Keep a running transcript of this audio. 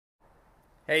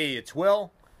Hey, it's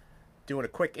Will doing a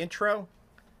quick intro.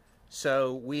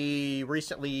 So we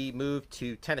recently moved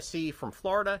to Tennessee from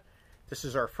Florida. This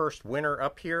is our first winter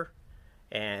up here,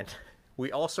 and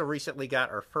we also recently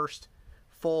got our first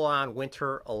full-on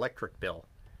winter electric bill,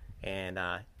 and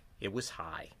it was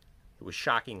high. It was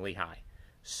shockingly high.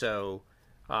 So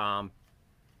I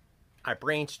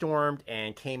brainstormed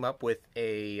and came up with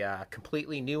a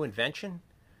completely new invention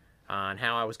on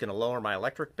how I was going to lower my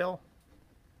electric bill.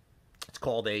 It's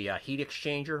called a heat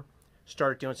exchanger.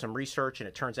 Started doing some research, and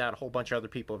it turns out a whole bunch of other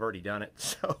people have already done it.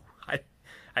 So I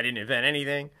didn't invent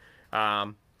anything.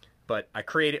 But I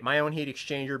created my own heat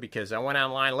exchanger because I went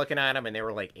online looking at them, and they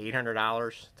were like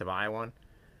 $800 to buy one.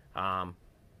 I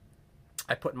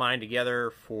put mine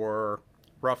together for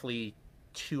roughly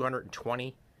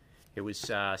 $220. It was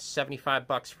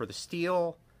 $75 for the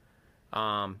steel.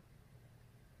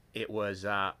 It was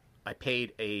I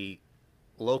paid a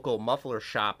local muffler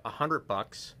shop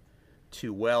 $100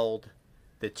 to weld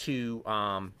the two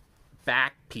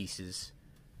back pieces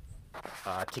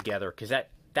together, because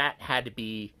that had to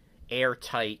be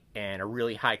airtight and a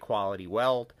really high quality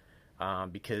weld,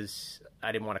 because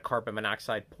I didn't want to carbon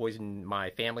monoxide poison my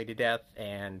family to death,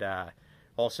 and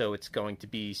also it's going to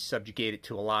be subjugated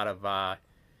to a lot of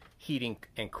heating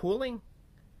and cooling,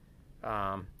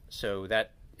 so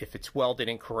that if it's welded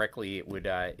incorrectly, it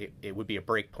would be a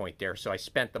break point there. So I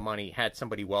spent the money, had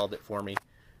somebody weld it for me.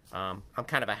 I'm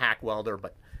kind of a hack welder,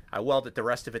 but I welded the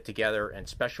rest of it together, and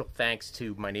special thanks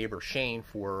to my neighbor Shane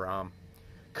for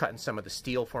cutting some of the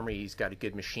steel for me. He's got a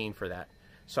good machine for that.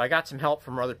 So I got some help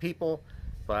from other people,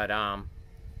 but oh,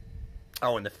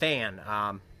 and the fan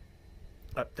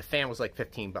was like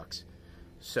 $15.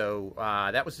 So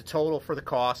that was the total for the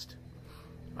cost.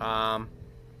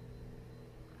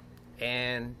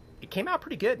 And it came out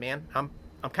pretty good, man. I'm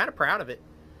kind of proud of it.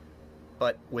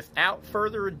 But without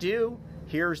further ado,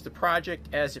 here's the project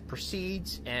as it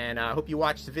proceeds, and I hope you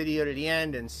watch the video to the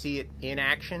end and see it in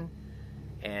action.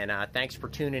 And thanks for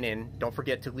tuning in. Don't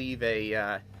forget to leave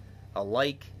a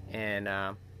like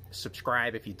and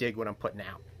subscribe if you dig what I'm putting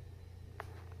out.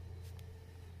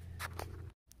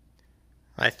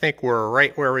 I think we're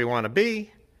right where we want to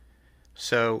be.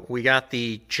 So we got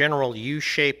the general U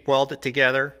shape welded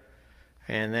together.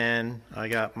 And then I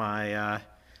got my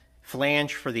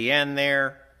flange for the end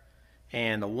there,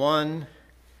 and the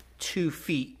 1-2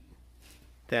 feet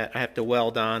that I have to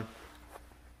weld on.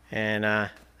 And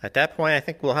at that point, I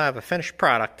think we'll have a finished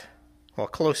product, well,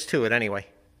 close to it anyway.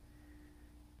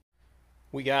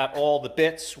 We got all the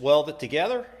bits welded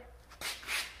together.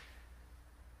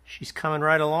 She's coming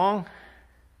right along.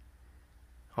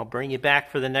 I'll bring you back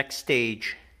for the next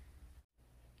stage.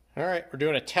 All right, we're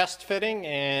doing a test fitting,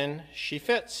 and she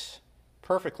fits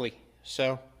perfectly.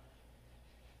 So,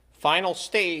 final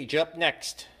stage up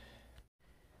next.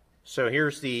 So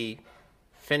here's the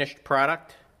finished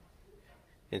product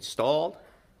installed.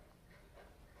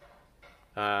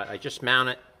 I just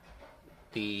mounted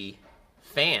the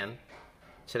fan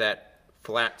to that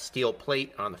flat steel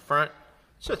plate on the front.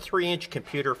 It's a 3-inch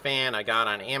computer fan I got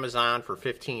on Amazon for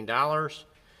 $15.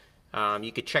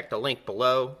 You could check the link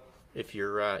below if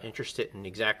you're interested in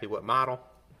exactly what model.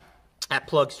 That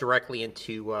plugs directly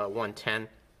into 110.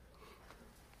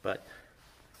 But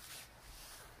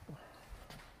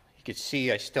you can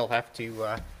see I still have to...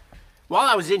 while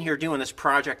I was in here doing this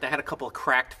project, I had a couple of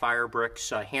cracked fire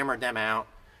bricks. I hammered them out,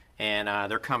 and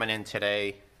they're coming in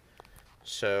today.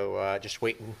 So just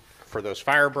waiting for those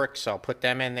fire bricks. I'll put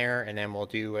them in there, and then we'll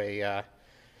do a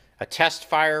test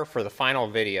fire for the final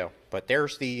video. But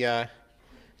there's the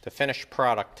finished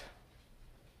product.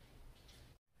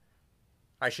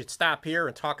 I should stop here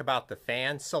and talk about the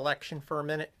fan selection for a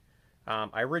minute.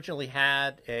 I originally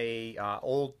had a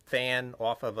old fan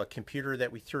off of a computer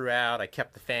that we threw out. I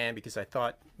kept the fan because I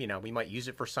thought, you know, we might use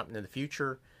it for something in the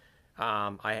future.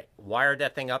 I wired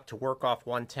that thing up to work off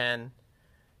 110,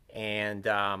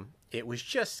 and it was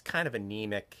just kind of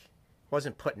anemic.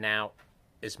 Wasn't putting out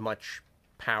as much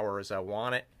power as I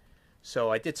wanted.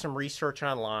 So I did some research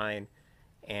online,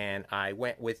 and I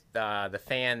went with the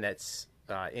fan that's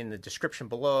in the description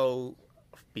below,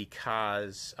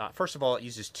 because first of all, it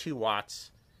uses 2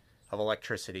 watts of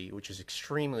electricity, which is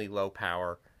extremely low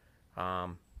power.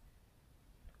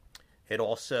 It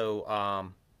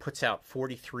also puts out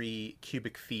 43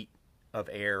 cubic feet of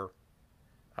air,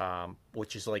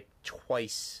 which is like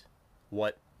twice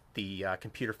what the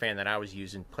computer fan that I was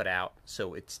using put out.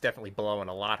 So it's definitely blowing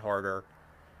a lot harder.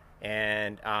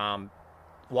 And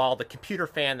while the computer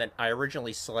fan that I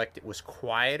originally selected was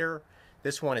quieter,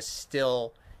 this one is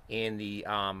still in the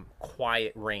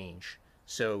quiet range.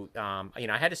 So, you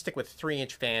know, I had to stick with a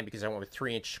 3-inch fan because I went with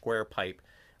 3-inch square pipe.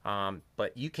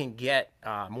 But you can get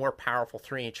more powerful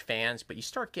 3-inch fans, but you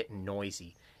start getting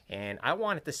noisy. And I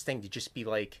wanted this thing to just be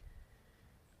like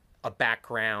a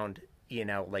background,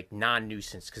 like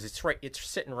non-nuisance, because it's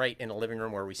sitting right in the living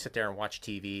room where we sit there and watch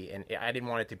TV, and I didn't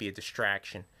want it to be a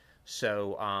distraction.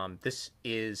 So this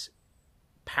is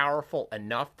powerful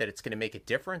enough that it's going to make a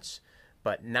difference,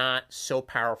 but not so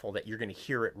powerful that you're going to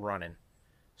hear it running.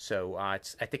 So I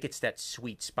think it's that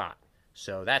sweet spot.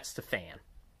 So that's the fan.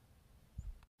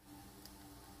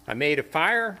 I made a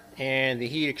fire and the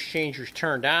heat exchangers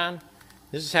turned on.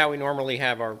 This is how we normally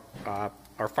have our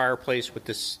fireplace, with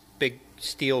this big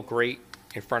steel grate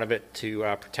in front of it to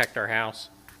protect our house.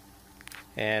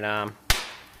 And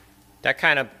that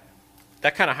kind of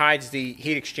hides the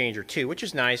heat exchanger too, which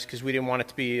is nice because we didn't want it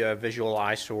to be a visual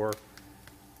eyesore.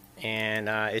 And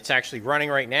it's actually running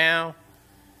right now.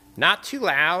 Not too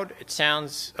loud. It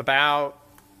sounds about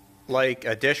like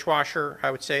a dishwasher,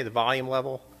 I would say, the volume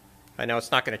level. I know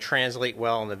it's not going to translate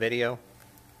well in the video.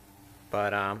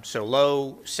 But so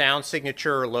low sound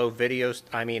signature, low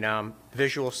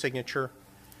visual signature.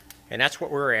 And that's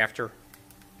what we're after.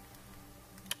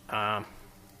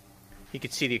 You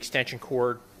can see the extension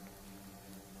cord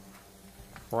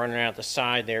running out the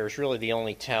side there is really the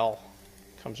only tell.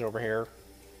 Comes over here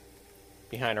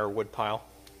behind our wood pile.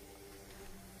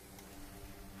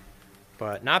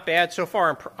 But not bad so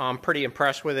far. I'm pretty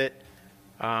impressed with it.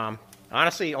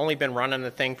 Honestly, only been running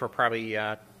the thing for probably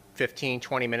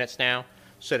 15-20 minutes now.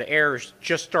 So the air is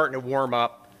just starting to warm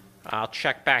up. I'll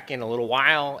check back in a little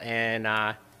while, and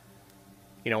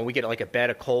when we get like a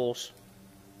bed of coals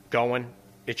going,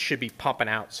 it should be pumping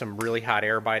out some really hot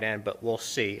air by then, but we'll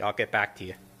see. I'll get back to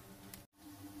you.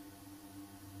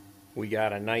 We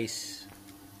got a nice,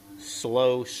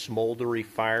 slow, smoldery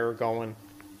fire going.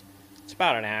 It's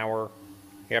about an hour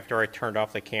after I turned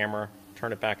off the camera,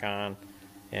 turned it back on,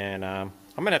 and I'm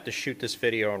going to have to shoot this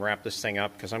video and wrap this thing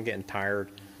up because I'm getting tired.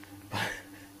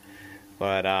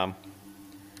 But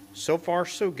so far,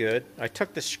 so good. I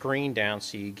took the screen down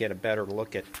so you get a better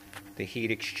look at the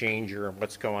heat exchanger and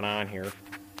what's going on here.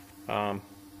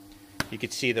 You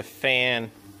can see the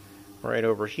fan right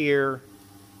over here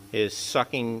is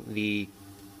sucking the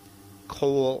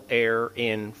cold air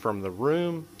in from the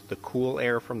room. The cool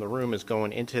air from the room is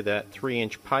going into that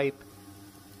 3-inch pipe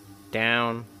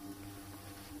down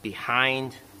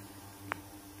behind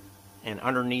and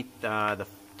underneath the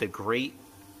grate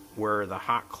where the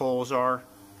hot coals are,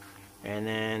 and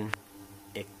then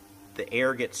the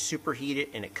air gets superheated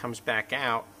and it comes back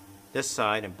out this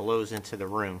side and blows into the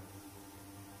room.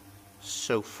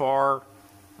 So far,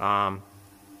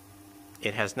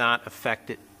 it has not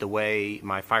affected the way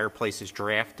my fireplace is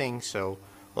drafting, so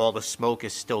all the smoke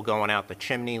is still going out the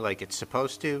chimney like it's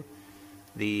supposed to.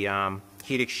 The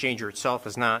heat exchanger itself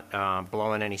is not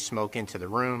blowing any smoke into the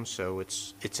room, so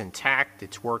it's intact.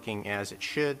 It's working as it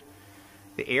should.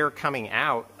 The air coming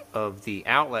out of the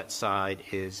outlet side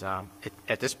is,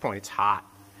 at this point, it's hot.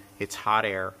 It's hot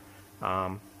air.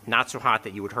 Not so hot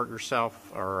that you would hurt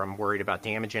yourself, or I'm worried about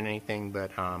damaging anything,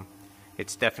 but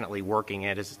it's definitely working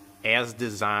as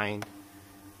designed.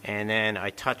 And then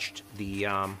I touched the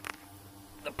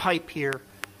pipe here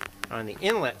on the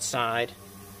inlet side,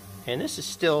 and this is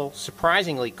still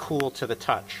surprisingly cool to the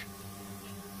touch.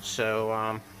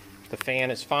 So the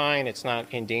fan is fine. It's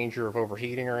not in danger of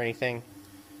overheating or anything.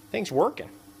 Thing's working.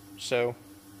 So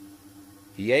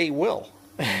yay will.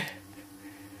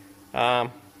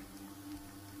 And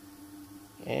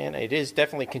it is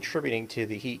definitely contributing to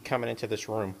the heat coming into this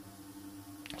room.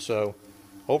 So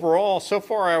overall, so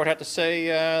far, I would have to say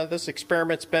this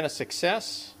experiment's been a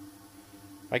success.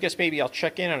 I guess maybe I'll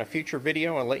check in on a future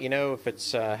video and let you know if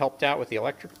it's helped out with the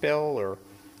electric bill, or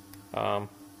how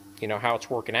it's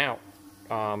working out.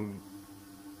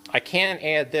 I can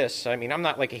add this. I mean, I'm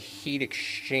not like a heat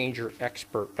exchanger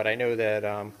expert, but I know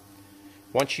that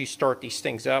once you start these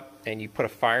things up and you put a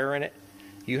fire in it,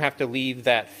 you have to leave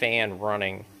that fan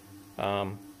running.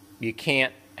 You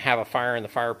can't have a fire in the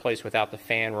fireplace without the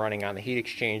fan running on the heat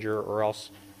exchanger, or else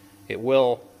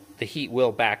the heat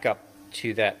will back up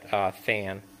to that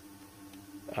fan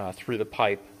through the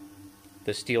pipe.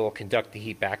 The steel will conduct the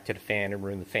heat back to the fan and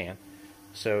ruin the fan.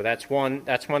 So that's one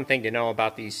thing to know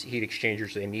about these heat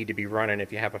exchangers. They need to be running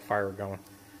if you have a fire going.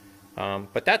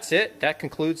 But that's it. That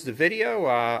concludes the video.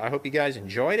 I hope you guys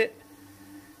enjoyed it,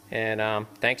 and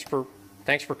thanks for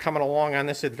coming along on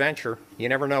this adventure. You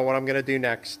never know what I'm going to do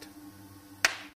next.